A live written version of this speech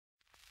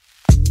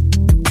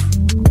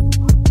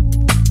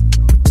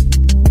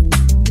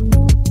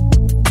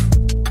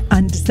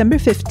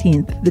December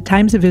 15th, the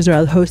Times of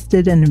Israel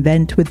hosted an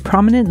event with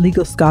prominent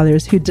legal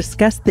scholars who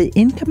discussed the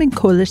incoming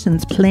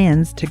coalition's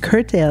plans to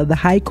curtail the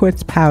High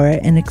Court's power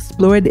and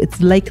explored its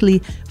likely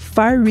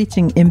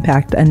far-reaching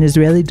impact on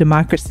Israeli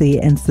democracy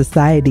and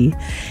society.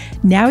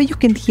 Now you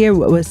can hear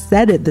what was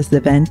said at this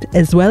event,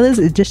 as well as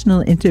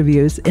additional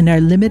interviews in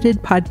our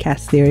limited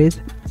podcast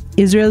series,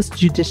 Israel's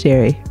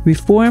Judiciary,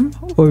 Reform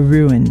or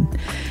Ruin.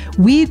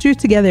 We drew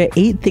together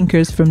 8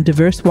 thinkers from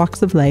diverse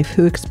walks of life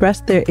who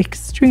expressed their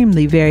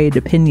extremely varied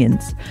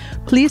opinions.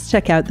 Please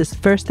check out this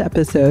first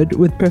episode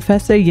with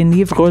Professor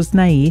Yaniv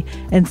Roznai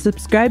and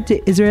subscribe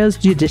to Israel's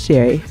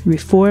Judiciary,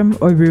 Reform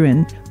or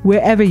Ruin,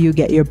 wherever you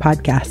get your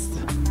podcasts.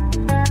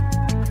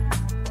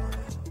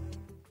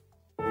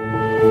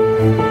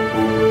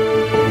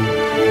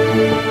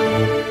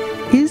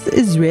 Is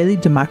Israeli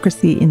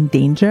democracy in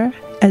danger?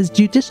 As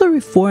judicial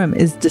reform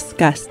is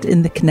discussed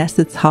in the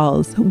Knesset's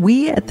halls,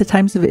 we at the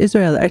Times of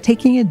Israel are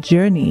taking a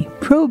journey,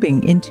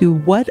 probing into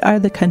what are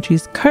the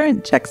country's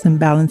current checks and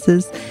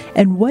balances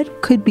and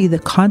what could be the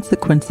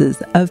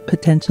consequences of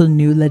potential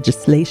new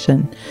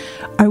legislation.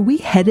 Are we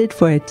headed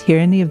for a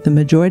tyranny of the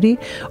majority,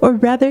 or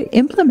rather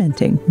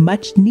implementing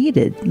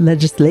much-needed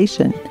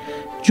legislation?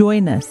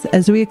 Join us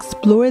as we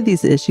explore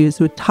these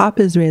issues with top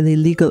Israeli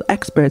legal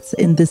experts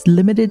in this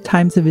limited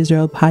Times of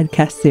Israel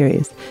podcast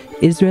series,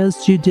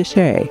 Israel's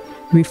Judiciary,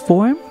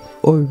 Reform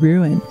or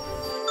Ruin?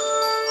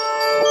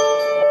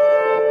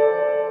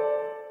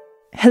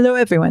 Hello,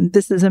 everyone.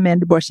 This is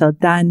Amanda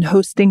Borshel-Dan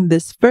hosting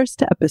this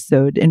first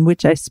episode in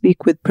which I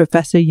speak with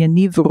Professor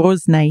Yaniv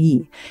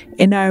Roznai.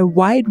 In our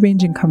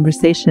wide-ranging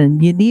conversation,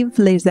 Yaniv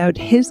lays out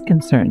his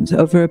concerns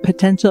over a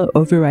potential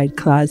override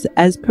clause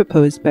as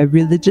proposed by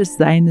religious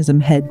Zionism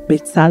head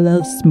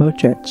Bezalel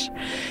Smotrich.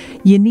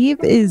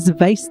 Yaniv is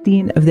Vice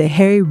Dean of the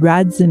Harry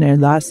Radziner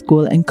Law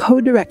School and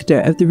co-director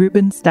of the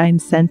Rubenstein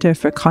Center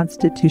for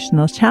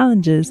Constitutional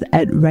Challenges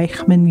at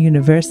Reichman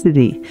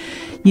University.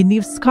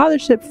 Yaniv's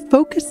scholarship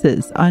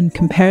focuses on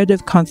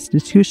comparative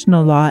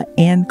constitutional law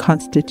and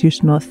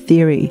constitutional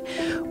theory.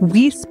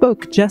 We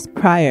spoke just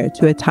prior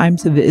to a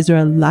Times of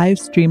Israel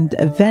live-streamed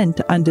event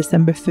on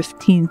December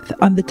 15th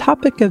on the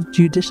topic of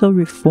judicial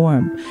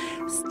reform.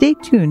 Stay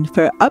tuned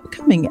for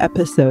upcoming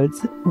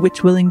episodes,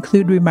 which will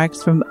include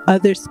remarks from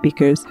other speakers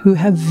who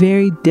have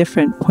very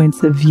different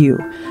points of view.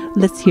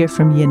 Let's hear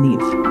from Yaniv.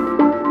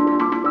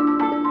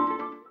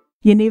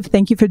 Yaniv,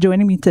 thank you for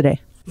joining me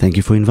today. Thank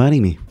you for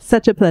inviting me.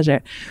 Such a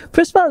pleasure.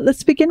 First of all,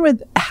 let's begin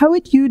with, how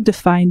would you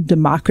define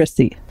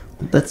democracy?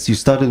 You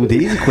started with the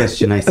easy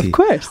question, I see. Of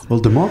course. Well,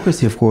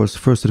 democracy, of course,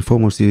 first and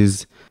foremost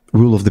is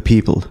rule of the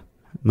people,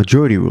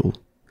 majority rule.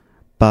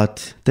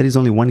 But that is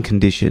only one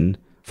condition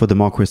for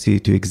democracy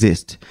to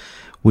exist.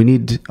 We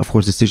need, of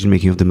course,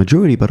 decision-making of the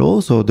majority, but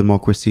also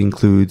democracy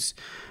includes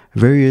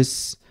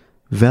various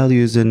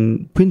values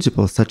and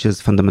principles such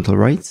as fundamental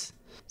rights,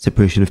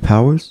 separation of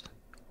powers,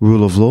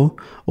 rule of law.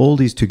 All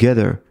these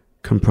together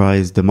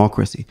comprise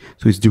democracy.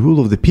 So it's the rule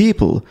of the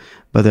people,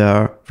 but there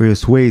are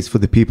various ways for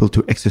the people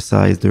to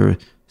exercise their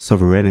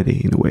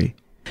sovereignty in a way.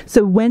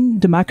 So when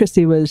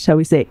democracy was, shall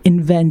we say,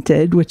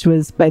 invented, which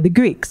was by the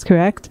Greeks,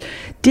 correct?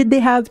 Did they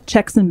have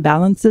checks and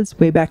balances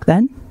way back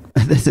then?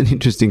 That's an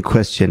interesting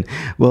question.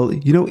 Well,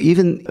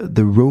 even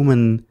the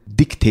Roman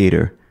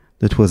dictator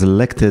that was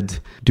elected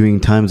during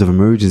times of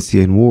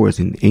emergency and wars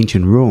in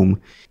ancient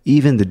Rome,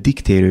 even the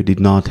dictator did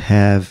not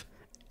have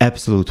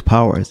absolute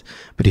powers,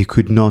 but he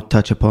could not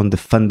touch upon the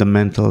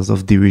fundamentals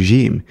of the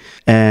regime.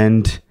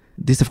 And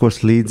this, of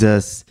course, leads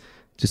us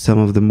to some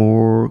of the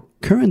more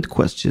current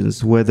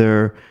questions,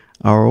 whether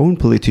our own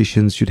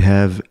politicians should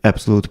have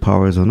absolute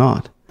powers or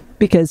not.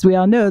 Because we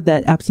all know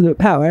that absolute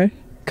power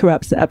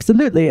corrupts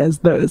absolutely, as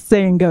the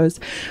saying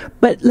goes.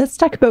 But let's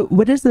talk about,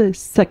 what is a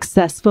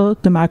successful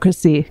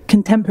democracy,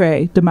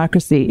 contemporary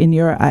democracy, in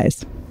your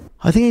eyes?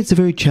 I think it's a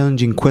very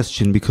challenging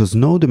question because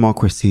no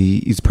democracy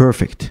is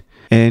perfect.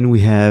 And we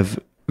have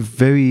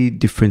very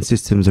different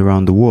systems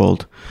around the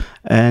world.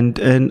 And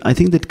I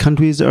think that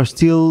countries are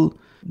still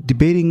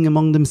debating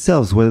among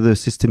themselves whether the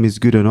system is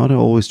good or not, and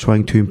always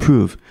trying to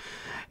improve.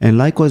 And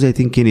likewise, I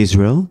think in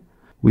Israel,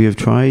 we have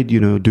tried,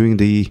 during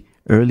the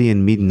early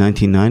and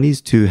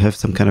mid-1990s to have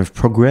some kind of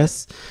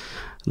progress,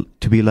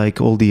 to be like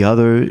all the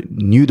other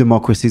new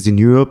democracies in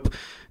Europe,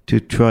 to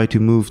try to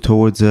move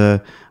towards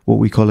what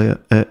we call a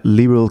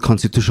liberal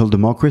constitutional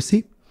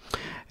democracy.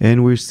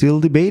 And we're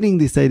still debating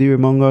this idea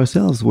among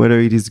ourselves,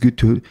 whether it is good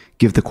to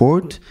give the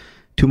court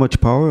too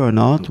much power or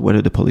not,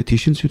 whether the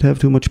politicians should have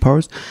too much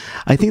powers.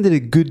 I think that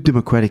a good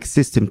democratic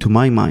system, to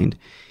my mind,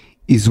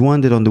 is one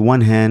that on the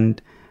one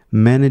hand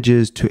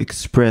manages to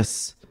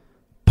express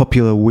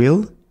popular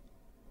will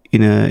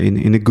in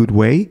a good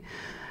way,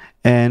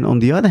 and on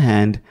the other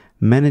hand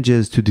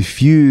manages to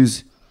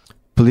diffuse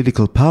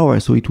political power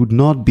so it would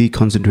not be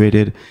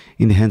concentrated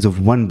in the hands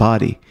of one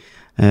body.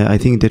 I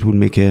think that would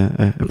make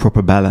a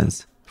proper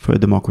balance for a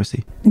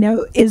democracy. Now,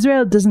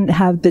 Israel doesn't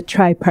have the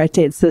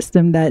tripartite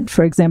system that,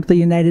 for example, the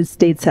United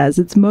States has.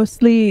 It's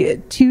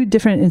mostly two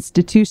different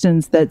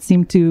institutions that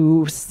seem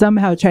to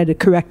somehow try to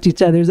correct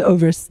each other's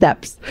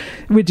oversteps.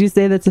 Would you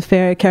say that's a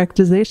fair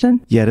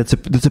characterization? Yeah, that's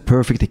a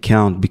perfect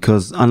account,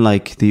 because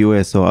unlike the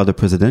US or other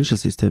presidential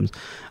systems,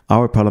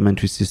 our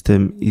parliamentary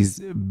system is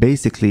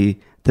basically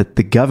that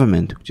the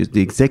government, which is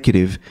the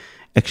executive,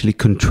 actually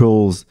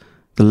controls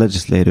the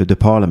legislature, the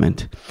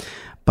parliament.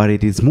 But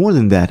it is more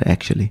than that,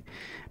 actually,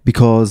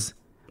 because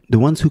the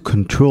ones who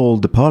control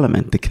the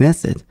parliament, the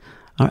Knesset,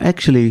 are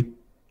actually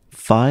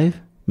 5,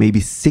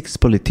 maybe 6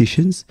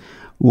 politicians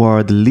who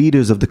are the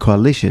leaders of the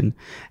coalition,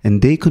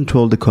 and they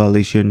control the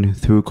coalition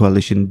through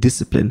coalition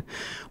discipline,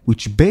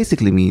 which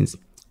basically means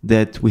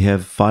that we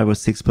have 5 or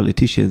 6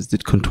 politicians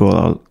that control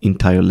our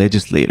entire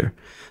legislature.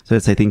 So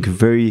that's, I think,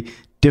 very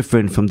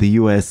different from the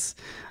US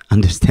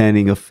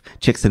understanding of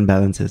checks and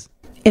balances.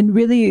 And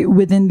really,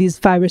 within these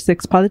 5 or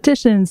 6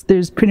 politicians,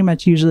 there's pretty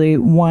much usually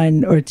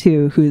 1 or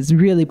 2 who's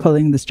really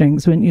pulling the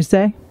strings, wouldn't you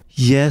say?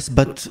 Yes,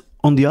 but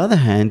on the other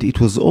hand, it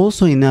was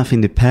also enough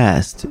in the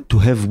past to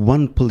have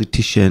one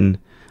politician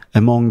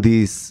among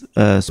this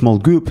small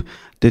group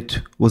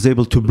that was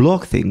able to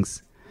block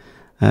things.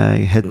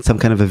 Had some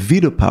kind of a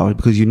veto power,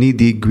 because you need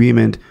the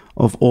agreement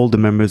of all the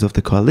members of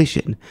the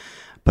coalition.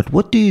 But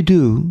what do you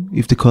do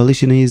if the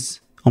coalition is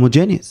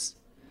homogeneous?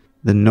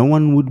 Then no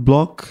one would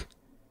block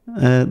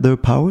their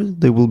power.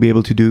 They will be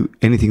able to do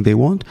anything they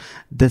want.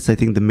 That's, I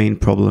think, the main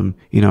problem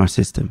in our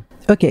system.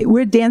 Okay,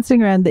 we're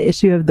dancing around the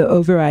issue of the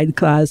override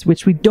clause,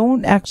 which we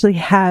don't actually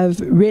have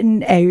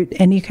written out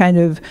any kind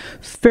of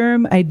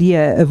firm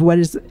idea of what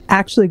is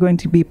actually going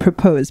to be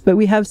proposed. But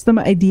we have some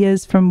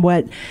ideas from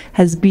what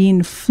has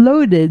been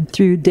floated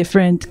through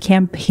different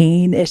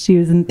campaign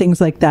issues and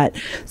things like that.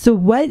 So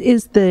what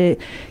is the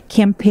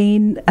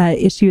campaign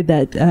issue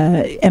that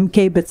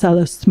MK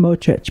Bezalel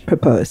Smotrich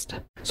proposed?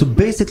 So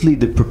basically,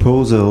 the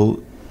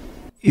proposal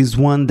is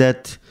one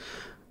that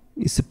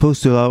is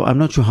supposed to allow, I'm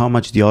not sure how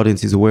much the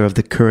audience is aware of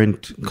the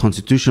current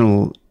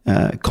constitutional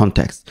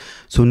context.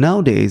 So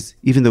nowadays,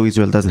 even though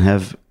Israel doesn't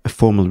have a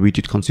formal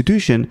rigid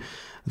constitution,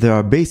 there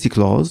are basic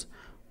laws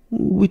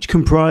which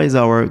comprise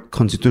our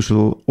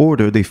constitutional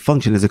order. They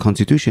function as a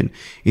constitution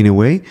in a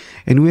way.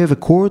 And we have a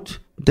court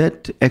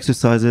that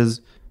exercises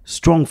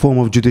strong form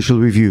of judicial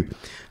review.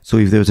 So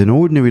if there's an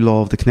ordinary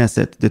law of the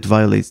Knesset that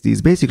violates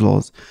these basic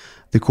laws,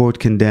 the court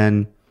can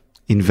then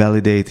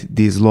invalidate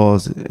these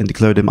laws and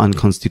declare them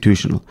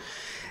unconstitutional.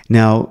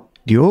 Now,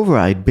 the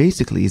override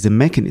basically is a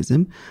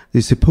mechanism that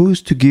is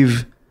supposed to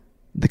give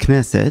the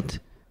Knesset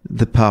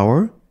the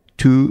power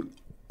to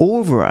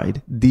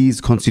override these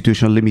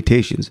constitutional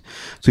limitations.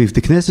 So if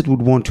the Knesset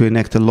would want to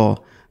enact a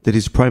law that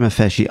is prima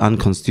facie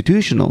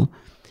unconstitutional,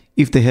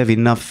 if they have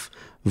enough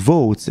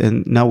votes,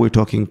 and now we're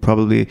talking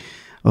probably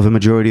of a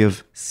majority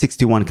of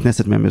 61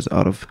 Knesset members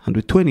out of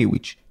 120,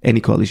 which any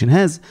coalition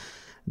has,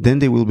 then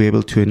they will be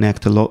able to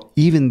enact a law,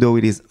 even though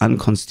it is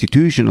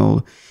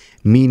unconstitutional,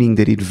 meaning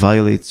that it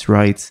violates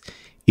rights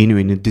either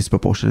in a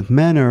disproportionate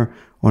manner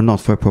or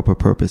not for a proper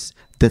purpose.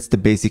 That's the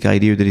basic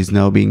idea that is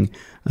now being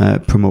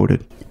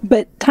promoted.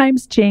 But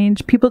times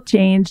change, people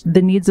change,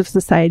 the needs of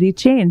society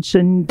change.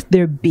 Shouldn't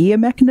there be a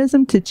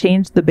mechanism to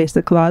change the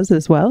basic laws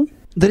as well?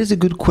 That is a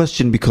good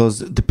question, because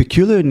the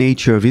peculiar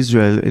nature of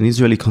Israel and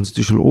Israeli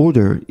constitutional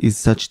order is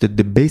such that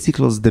the basic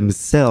laws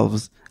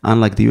themselves,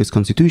 unlike the US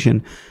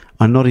Constitution,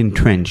 are not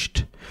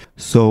entrenched.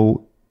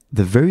 So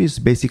the various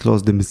basic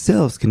laws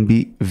themselves can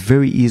be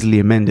very easily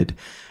amended.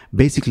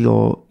 Basic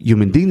law,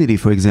 human dignity,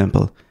 for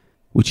example,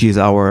 which is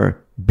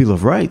our Bill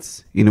of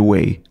Rights in a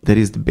way, that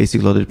is the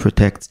basic law that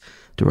protects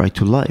the right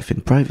to life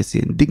and privacy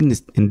and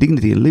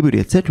dignity and liberty,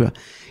 etc.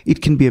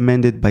 It can be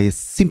amended by a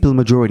simple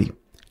majority,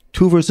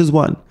 2 versus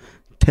 1,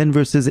 10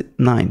 versus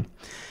 9.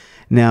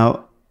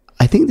 Now,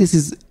 I think this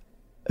is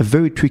a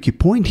very tricky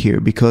point here,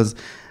 because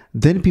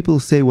then people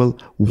say, well,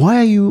 why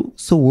are you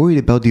so worried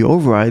about the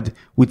override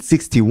with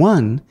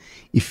 61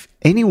 if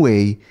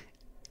anyway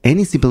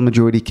any simple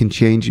majority can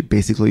change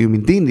basically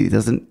human dignity?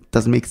 It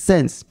doesn't make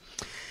sense.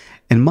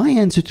 And my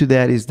answer to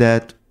that is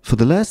that for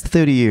the last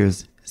 30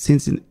 years,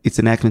 since its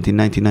enactment in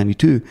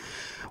 1992,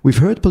 we've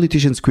heard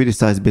politicians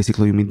criticize basic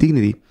human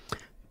dignity,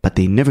 but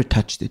they never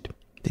touched it.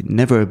 They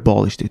never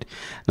abolished it.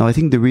 Now, I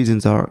think the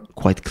reasons are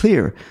quite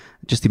clear.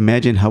 Just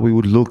imagine how we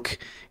would look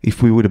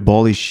if we would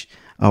abolish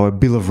our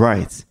Bill of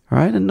Rights,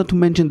 right? And not to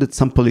mention that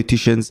some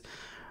politicians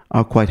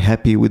are quite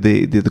happy with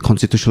the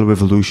constitutional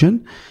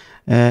revolution.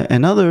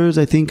 And others,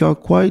 I think, are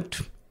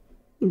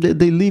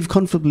they live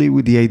comfortably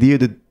with the idea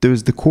that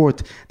there's the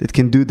court that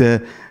can do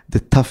the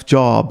tough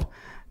job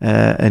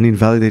and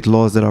invalidate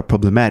laws that are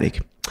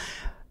problematic.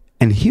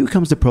 And here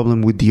comes the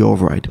problem with the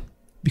override.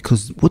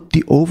 Because what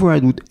the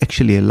override would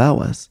actually allow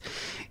us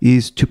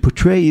is to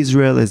portray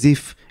Israel as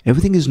if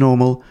everything is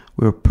normal,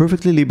 we're a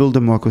perfectly liberal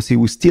democracy,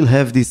 we still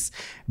have this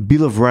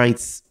Bill of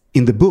Rights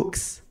in the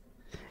books.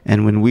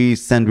 And when we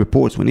send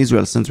reports, when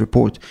Israel sends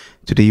report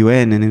to the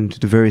UN and into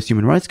the various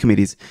human rights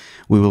committees,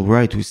 we will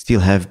write we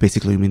still have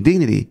basically human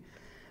dignity.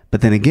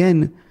 But then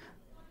again,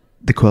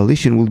 the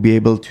coalition will be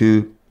able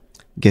to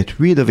get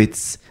rid of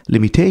its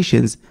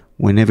limitations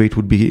whenever it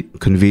would be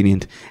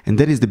convenient. And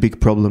that is the big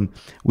problem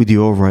with the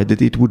override,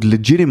 that it would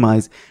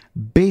legitimize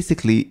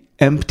basically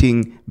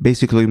emptying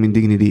basic human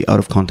dignity out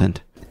of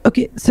content.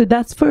 Okay, so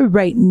that's for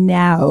right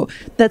now.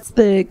 That's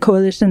the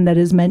coalition that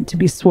is meant to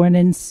be sworn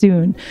in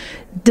soon.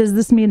 Does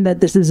this mean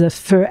that this is a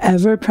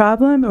forever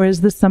problem, or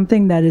is this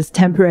something that is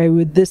temporary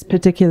with this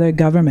particular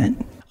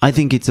government? I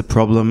think it's a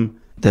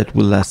problem that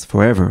will last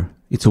forever.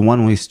 It's a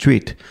one-way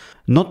street.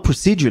 Not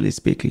procedurally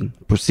speaking.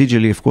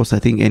 Procedurally, of course, I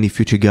think any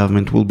future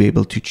government will be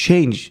able to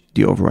change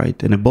the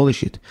override and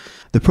abolish it.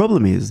 The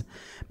problem is,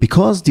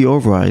 because the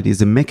override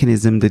is a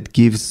mechanism that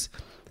gives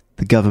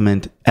the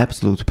government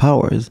absolute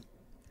powers,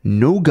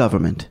 no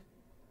government,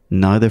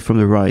 neither from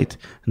the right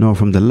nor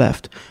from the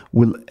left,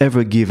 will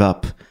ever give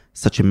up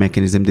such a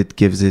mechanism that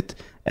gives it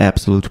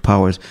absolute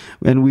powers.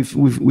 And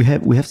we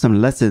have some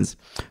lessons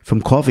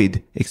from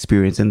COVID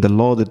experience and the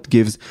law that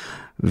gives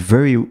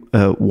very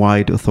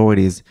wide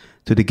authorities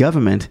to the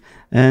government.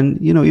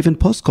 And, even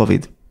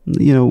post-COVID,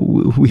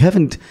 we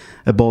haven't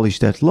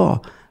abolished that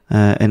law.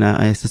 And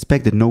I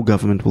suspect that no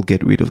government will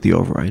get rid of the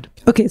override.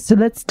 Okay, so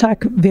let's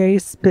talk very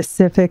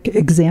specific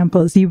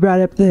examples. You brought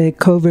up the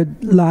COVID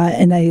law,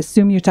 and I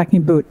assume you're talking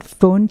about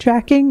phone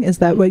tracking. Is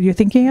that what you're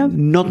thinking of?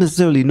 Not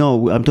necessarily,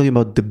 no. I'm talking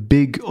about the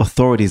big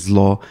authorities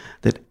law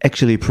that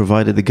actually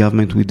provided the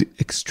government with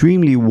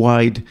extremely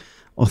wide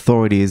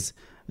authorities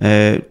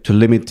to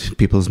limit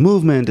people's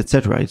movement,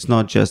 etc. It's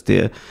not just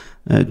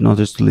not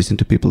just to listen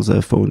to people's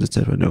phones,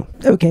 etc. No.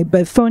 Okay,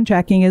 but phone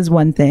tracking is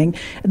one thing.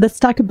 Let's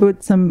talk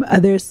about some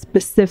other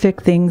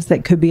specific things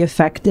that could be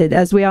affected.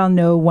 As we all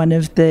know, one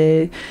of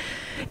the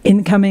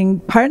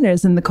incoming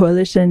partners in the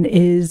coalition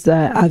is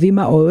Avi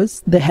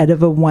Maoz, the head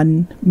of a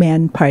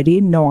one-man party,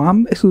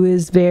 Noam, who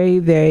is very,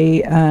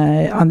 very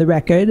on the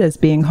record as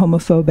being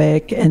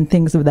homophobic and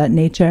things of that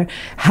nature.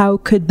 How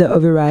could the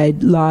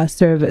override law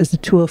serve as a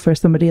tool for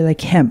somebody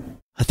like him?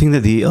 I think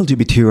that the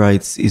LGBT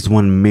rights is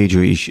one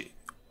major issue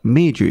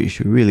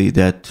really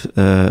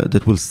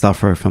that will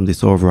suffer from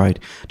this override.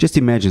 Just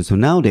imagine, so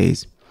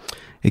nowadays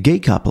a gay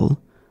couple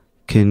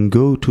can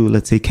go to,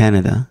 let's say,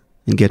 Canada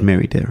and get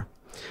married there,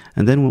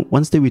 and then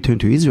once they return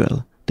to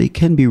Israel, they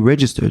can be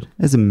registered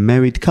as a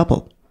married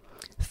couple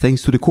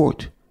thanks to the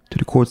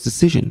court's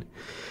decision.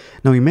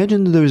 Now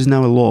imagine that there is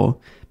now a law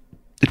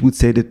that would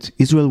say that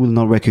Israel will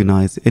not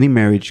recognize any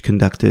marriage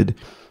conducted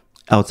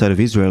outside of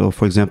Israel, or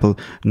for example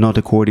not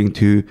according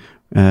to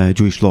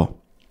Jewish law.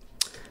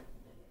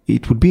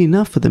 It would be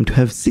enough for them to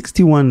have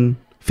 61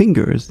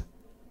 fingers,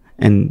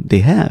 and they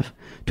have,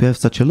 to have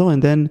such a law,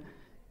 and then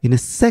in a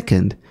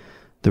second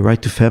the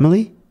right to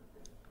family,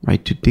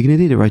 right to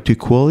dignity, the right to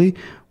equality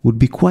would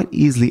be quite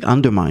easily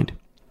undermined.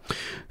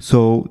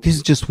 So this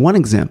is just one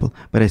example,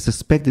 but I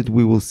suspect that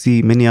we will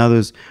see many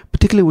others,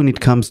 particularly when it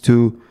comes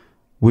to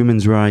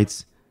women's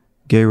rights,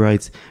 gay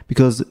rights,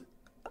 because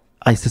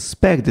I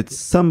suspect that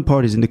some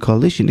parties in the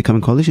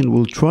coming coalition,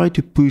 will try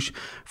to push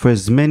for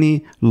as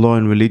many law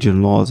and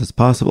religion laws as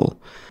possible.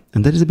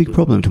 And that is a big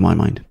problem to my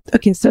mind.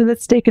 Okay, so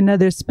let's take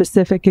another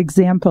specific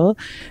example.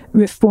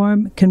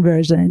 Reform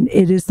conversion.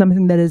 It is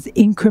something that is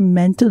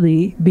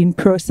incrementally being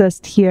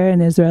processed here in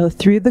Israel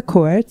through the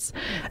courts.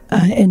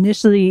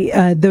 Initially,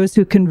 those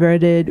who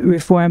converted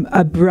reform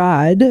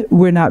abroad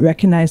were not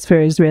recognized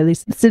for Israeli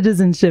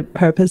citizenship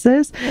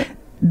purposes.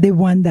 They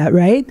won that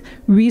right.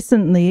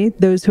 Recently,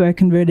 those who are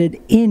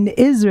converted in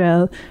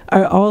Israel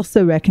are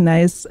also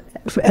recognized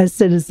as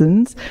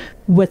citizens.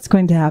 What's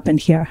going to happen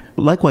here?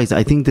 Likewise,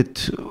 I think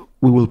that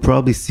we will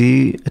probably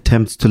see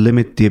attempts to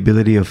limit the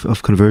ability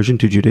of conversion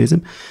to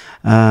Judaism.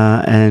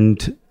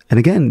 And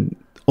again,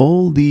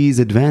 all these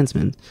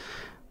advancements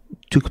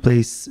took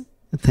place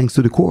thanks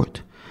to the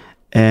court.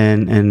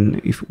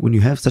 And when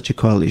you have such a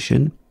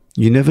coalition,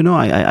 you never know.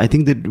 I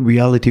think that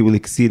reality will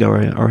exceed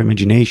our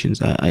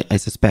imaginations, I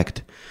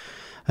suspect.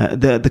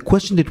 The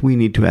question that we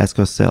need to ask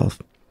ourselves,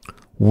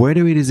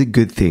 whether it is a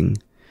good thing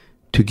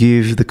to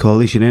give the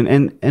coalition,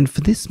 and for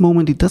this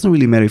moment, it doesn't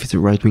really matter if it's a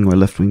right-wing or a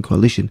left-wing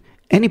coalition,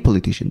 any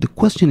politician. The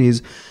question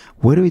is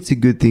whether it's a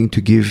good thing to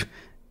give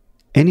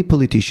any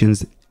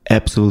politicians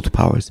absolute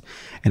powers.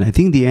 And I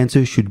think the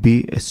answer should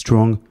be a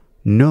strong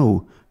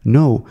no.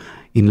 No.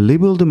 In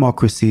liberal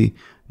democracy,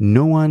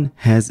 no one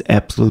has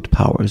absolute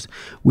powers.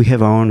 We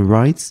have our own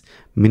rights,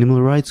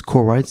 minimal rights,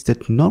 core rights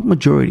that not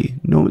majority,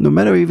 no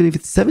matter even if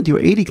it's 70 or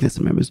 80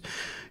 Knesset members,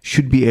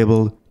 should be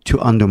able to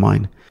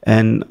undermine.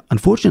 And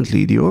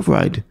unfortunately, the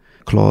override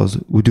clause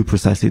would do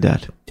precisely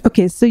that.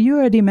 Okay, so you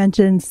already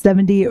mentioned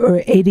 70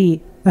 or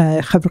 80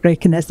 Chavrei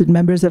Knesset,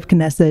 members of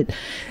Knesset.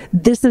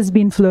 This has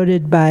been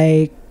floated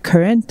by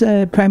current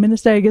Prime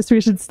Minister, I guess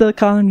we should still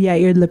call him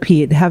Yair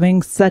Lapid,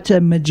 having such a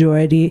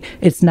majority.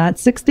 It's not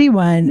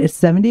 61, it's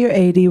 70 or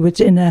 80, which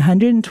in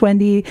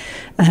 120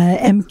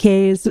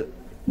 MKs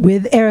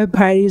with Arab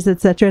parties,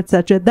 etc.,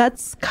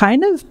 that's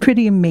kind of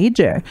pretty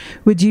major.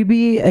 Would you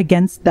be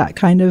against that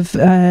kind of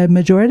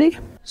majority?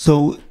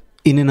 So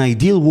in an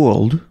ideal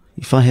world,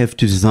 if I have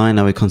to design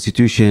our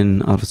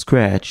constitution out of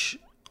scratch,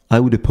 I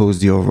would oppose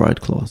the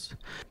override clause.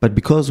 But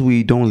because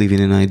we don't live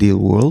in an ideal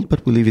world,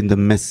 but we live in the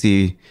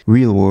messy,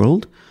 real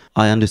world,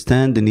 I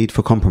understand the need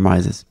for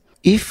compromises.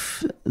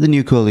 If the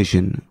new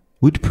coalition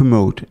would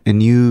promote a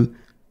new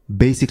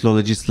basic law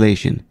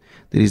legislation,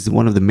 that is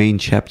one of the main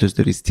chapters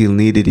that is still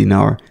needed in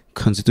our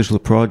constitutional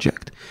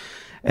project,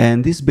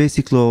 and this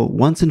basic law,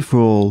 once and for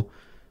all,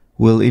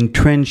 will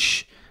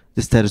entrench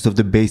the status of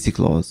the basic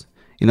laws.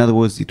 In other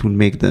words, it would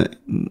make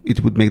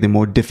them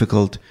more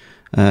difficult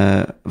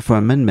for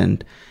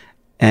amendment,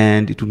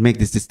 and it would make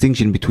this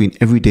distinction between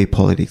everyday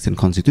politics and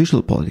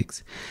constitutional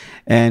politics.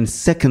 And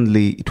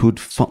secondly, it would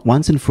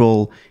once and for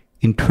all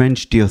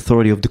entrench the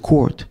authority of the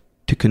court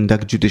to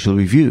conduct judicial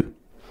review.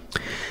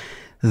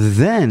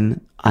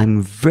 Then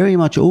I'm very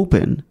much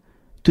open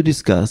to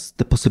discuss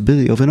the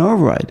possibility of an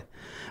override.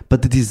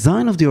 But the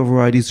design of the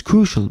override is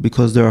crucial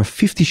because there are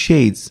 50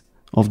 shades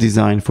of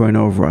design for an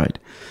override.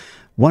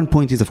 One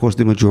point is, of course,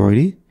 the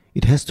majority.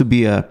 It has to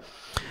be a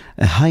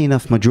high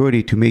enough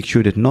majority to make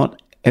sure that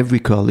not every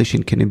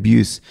coalition can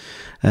abuse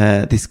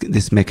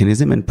this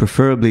mechanism, and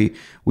preferably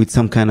with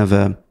some kind of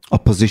a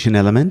opposition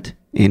element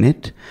in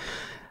it.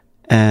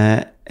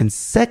 And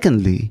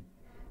secondly,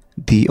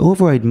 the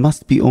override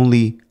must be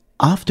only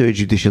after a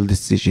judicial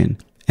decision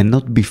and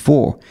not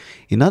before.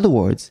 In other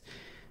words,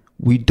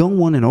 we don't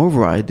want an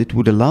override that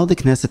would allow the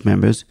Knesset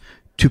members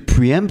to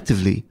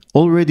preemptively,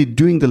 already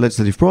during the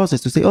legislative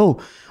process, to say, oh,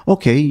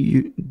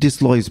 okay,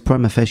 this law is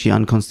prima facie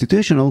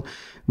unconstitutional.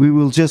 We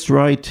will just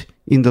write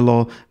in the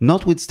law,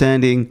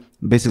 notwithstanding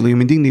basically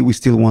human dignity, we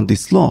still want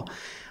this law.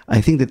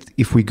 I think that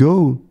if we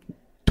go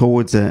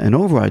towards an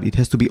override, it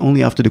has to be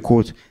only after the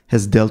court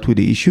has dealt with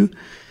the issue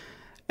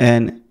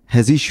and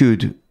has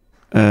issued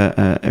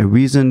a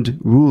reasoned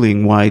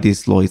ruling why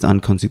this law is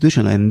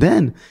unconstitutional. And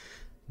then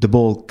the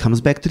ball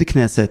comes back to the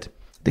Knesset.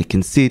 They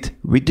can sit,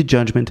 read the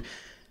judgment.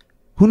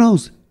 Who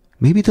knows?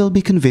 Maybe they'll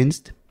be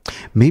convinced.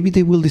 Maybe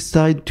they will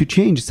decide to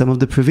change some of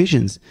the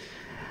provisions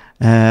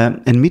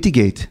and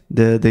mitigate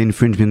the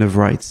infringement of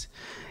rights.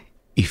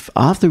 If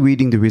after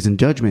reading the reasoned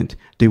judgment,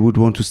 they would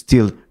want to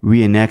still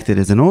reenact it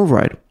as an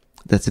override,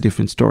 that's a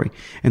different story.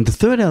 And the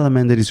third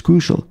element that is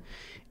crucial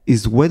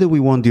is whether we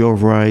want the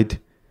override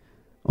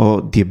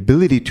or the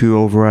ability to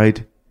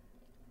override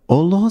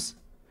all laws,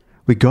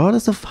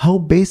 regardless of how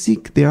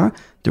basic they are: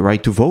 the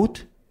right to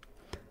vote,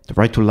 the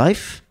right to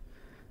life,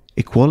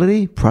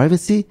 equality,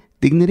 privacy,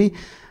 dignity.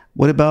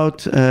 What about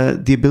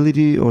the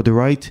ability or the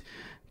right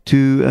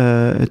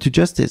to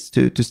justice,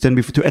 to stand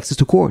before, to access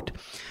to court?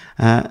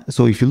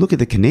 So if you look at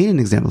the Canadian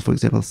example, for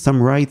example,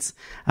 some rights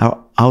are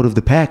out of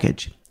the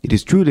package. It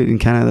is true that in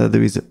Canada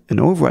there is an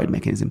override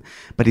mechanism,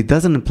 but it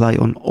doesn't apply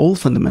on all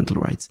fundamental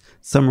rights.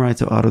 Some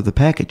rights are out of the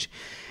package.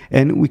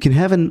 And we can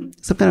have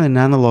some kind of an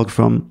analog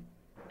from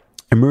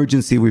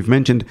emergency. We've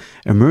mentioned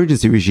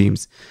emergency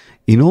regimes.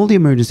 In all the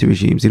emergency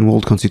regimes, in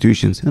world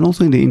constitutions, and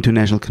also in the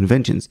international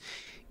conventions,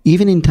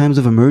 even in times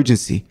of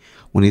emergency,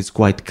 when it's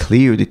quite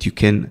clear that you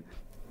can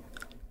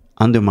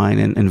undermine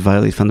and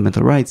violate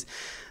fundamental rights,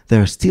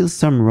 there are still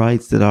some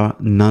rights that are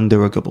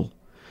non-derogable.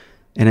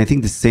 And I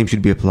think the same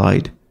should be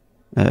applied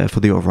for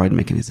the override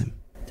mechanism.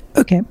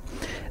 Okay.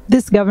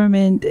 This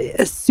government,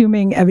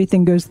 assuming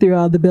everything goes through,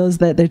 all the bills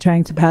that they're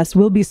trying to pass,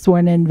 will be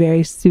sworn in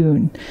very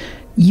soon.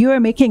 You are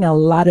making a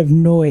lot of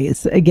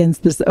noise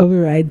against this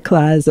override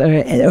clause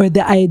or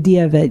the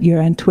idea of it.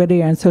 You're on Twitter,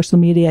 you're on social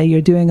media,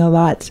 you're doing a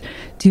lot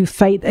to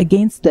fight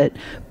against it.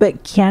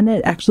 But can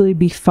it actually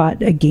be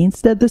fought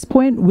against at this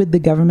point with the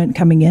government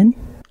coming in?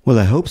 Well,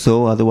 I hope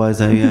so.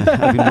 Otherwise,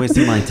 I've been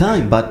wasting my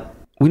time. But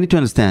we need to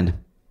understand,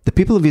 the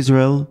people of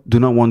Israel do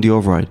not want the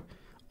override.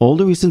 All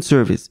the recent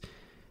surveys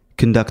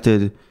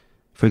conducted,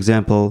 for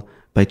example,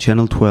 by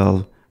Channel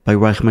 12, by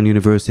Reichman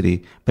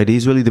University, by the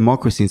Israeli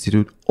Democracy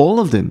Institute, all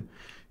of them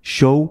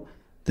show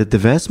that the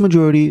vast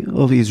majority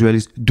of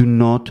Israelis do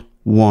not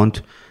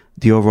want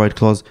the override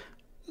clause,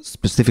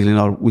 specifically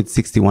not with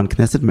 61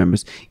 Knesset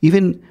members.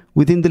 Even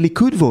within the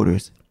Likud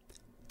voters,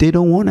 they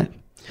don't want it.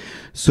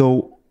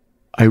 So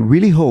I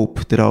really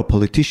hope that our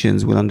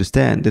politicians will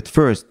understand that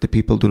first, the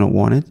people do not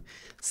want it.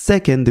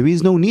 Second, there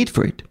is no need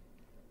for it.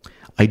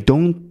 I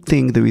don't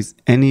think there is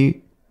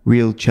any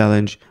real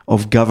challenge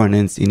of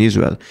governance in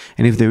Israel.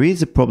 And if there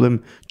is a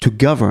problem to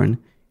govern,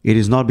 it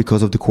is not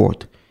because of the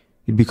court.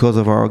 It's because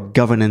of our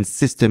governance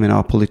system and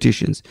our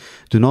politicians.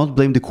 Do not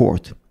blame the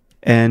court.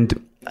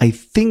 And I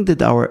think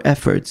that our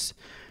efforts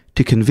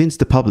to convince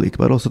the public,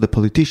 but also the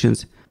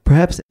politicians,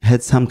 perhaps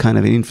had some kind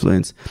of an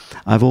influence.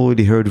 I've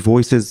already heard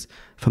voices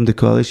from the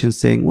coalition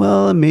saying,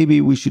 well, maybe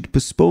we should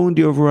postpone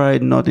the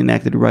override, not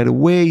enact it right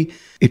away.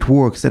 It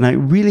works. And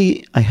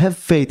I have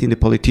faith in the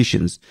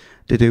politicians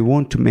that they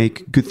want to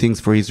make good things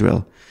for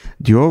Israel.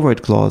 The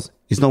override clause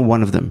is not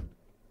one of them.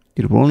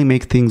 It will only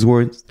make things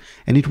worse,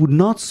 and it would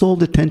not solve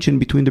the tension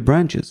between the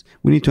branches.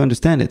 We need to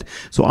understand it.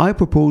 So I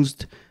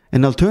proposed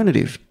an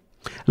alternative.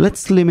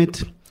 Let's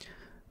limit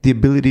the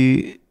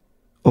ability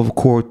of a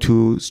court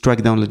to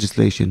strike down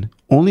legislation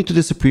only to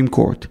the Supreme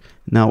Court.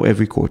 Now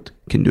every court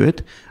can do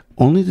it.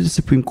 Only to the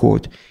Supreme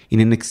Court in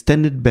an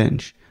extended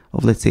bench,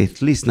 let's say,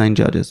 at least 9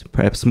 judges,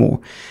 perhaps more.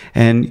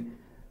 And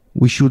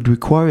we should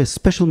require a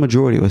special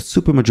majority or a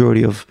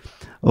supermajority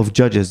of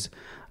judges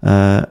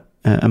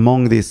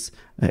among this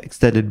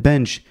extended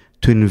bench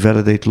to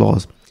invalidate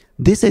laws.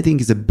 This, I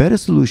think, is a better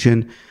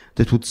solution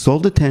that would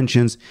solve the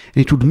tensions,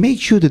 and it would make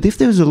sure that if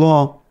there's a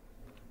law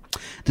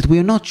that we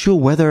are not sure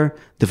whether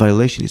the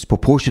violation is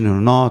proportional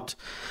or not,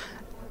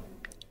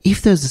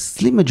 if there's a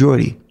slim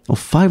majority of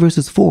 5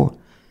 versus 4,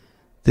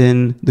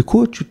 then the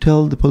court should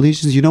tell the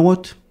politicians, you know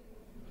what?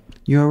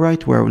 You're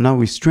right, we're now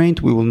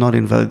restrained, we will not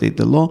invalidate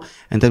the law,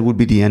 and that would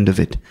be the end of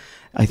it.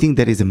 I think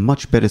that is a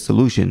much better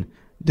solution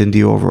than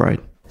the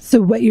override.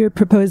 So what you're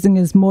proposing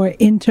is more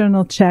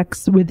internal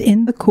checks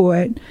within the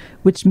court,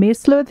 which may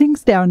slow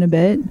things down a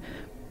bit,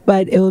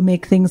 but it will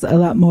make things a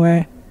lot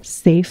more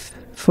safe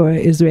for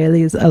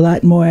Israelis, a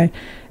lot more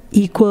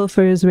equal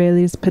for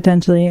Israelis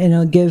potentially, and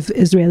it'll give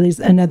Israelis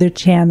another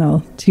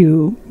channel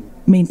to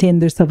maintain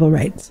their civil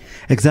rights.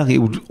 Exactly.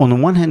 On the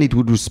one hand, it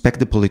would respect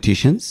the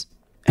politicians,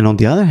 and on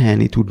the other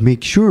hand, it would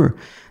make sure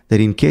that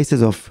in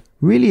cases of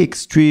really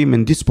extreme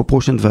and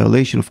disproportionate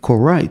violation of core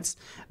rights,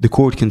 the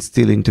court can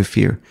still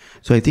interfere.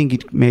 So I think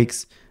it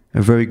makes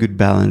a very good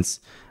balance,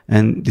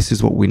 and this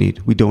is what we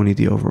need. We don't need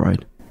the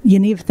override.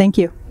 Yaniv, thank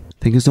you.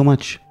 Thank you so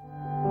much.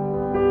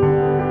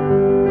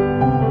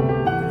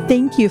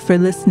 Thank you for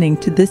listening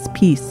to this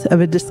piece of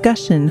a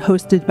discussion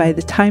hosted by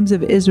the Times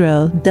of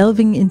Israel,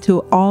 delving into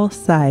all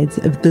sides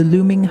of the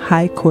looming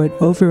High Court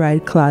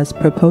Override Clause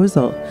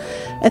proposal.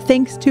 A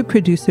thanks to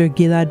producer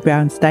Gilad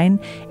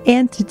Brownstein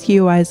and to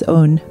TOI's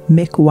own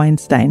Mick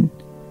Weinstein.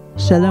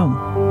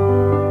 Shalom.